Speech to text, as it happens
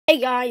Hey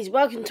guys,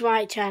 welcome to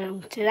my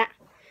channel today,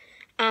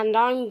 and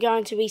I'm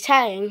going to be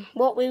telling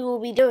what we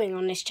will be doing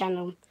on this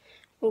channel.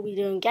 We'll be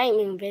doing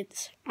gaming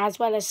vids as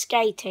well as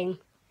skating.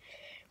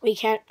 You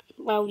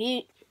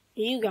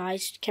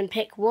guys can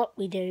pick what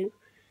we do,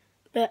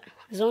 but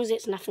as long as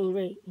it's nothing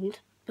rude.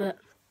 But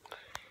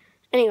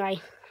anyway,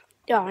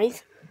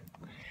 guys,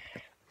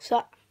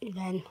 so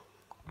then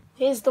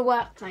here's the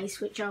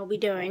workplace which I'll be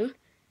doing.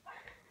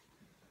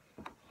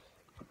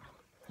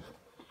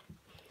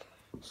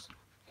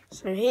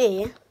 So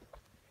here,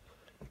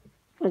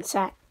 what's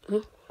that?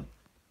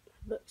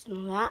 Books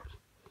and all that.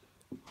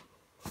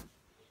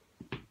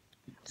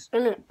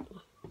 So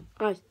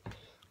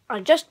I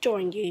just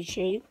joined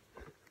YouTube,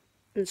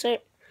 and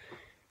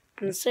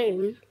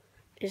soon,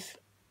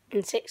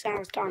 in 6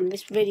 hours' time,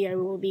 this video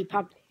will be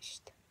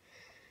published.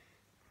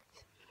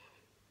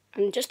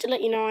 And just to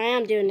let you know, I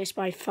am doing this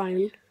by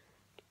phone.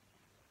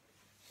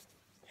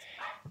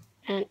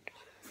 And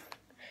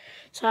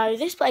so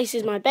this place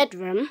is my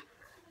bedroom,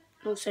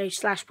 also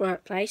 /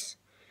 workplace,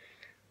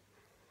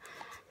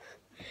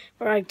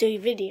 where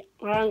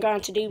I'm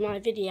going to do my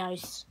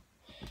videos.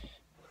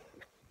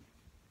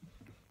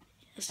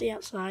 See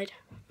outside.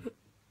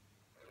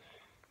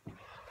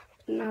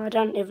 No, I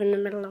don't live in the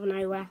middle of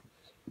nowhere.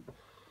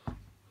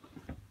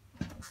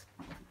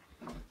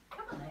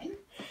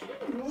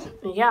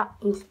 Yeah.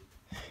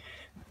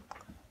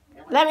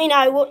 Let me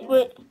know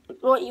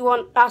what you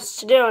want us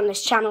to do on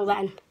this channel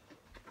then.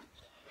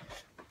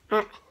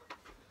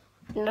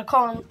 In the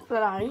comments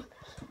below.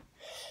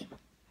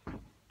 And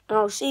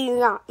I'll see you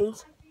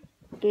guys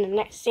in the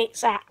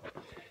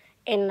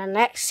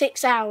next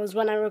 6 hours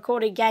when I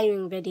record a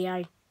gaming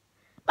video.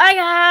 Bye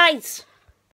guys!